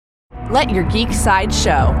Let your geek side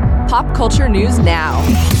show. Pop culture news now.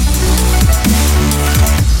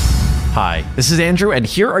 Hi, this is Andrew, and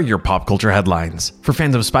here are your pop culture headlines. For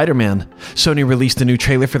fans of Spider-Man, Sony released a new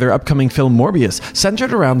trailer for their upcoming film Morbius,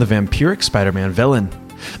 centered around the vampiric Spider-Man villain.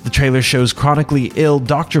 The trailer shows chronically ill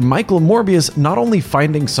Dr. Michael Morbius not only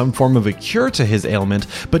finding some form of a cure to his ailment,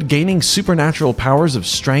 but gaining supernatural powers of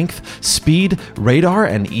strength, speed, radar,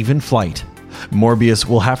 and even flight. Morbius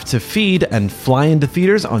will have to feed and fly into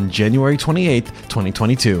theaters on January 28,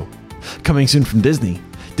 2022. Coming soon from Disney.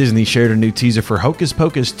 Disney shared a new teaser for Hocus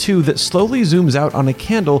Pocus 2 that slowly zooms out on a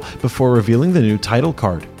candle before revealing the new title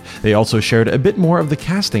card. They also shared a bit more of the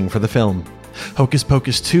casting for the film. Hocus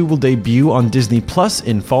Pocus 2 will debut on Disney Plus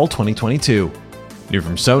in fall 2022. New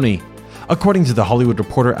from Sony. According to The Hollywood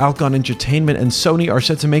Reporter, Alcon Entertainment and Sony are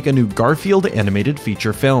set to make a new Garfield animated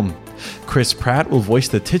feature film. Chris Pratt will voice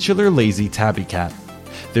the titular lazy tabby cat.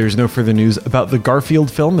 There is no further news about the Garfield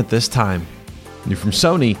film at this time. New from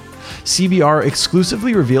Sony. CBR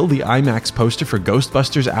exclusively revealed the IMAX poster for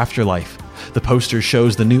Ghostbusters Afterlife. The poster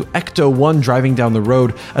shows the new Ecto-1 driving down the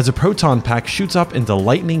road as a proton pack shoots up into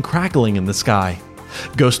lightning crackling in the sky.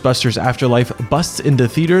 Ghostbusters Afterlife busts into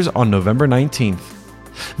theaters on November 19th.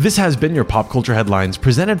 This has been your Pop Culture Headlines,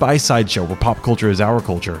 presented by Sideshow, where pop culture is our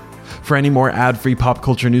culture. For any more ad-free pop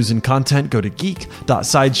culture news and content, go to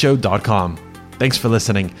geek.sideshow.com. Thanks for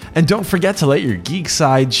listening, and don't forget to let your geek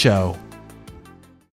side show.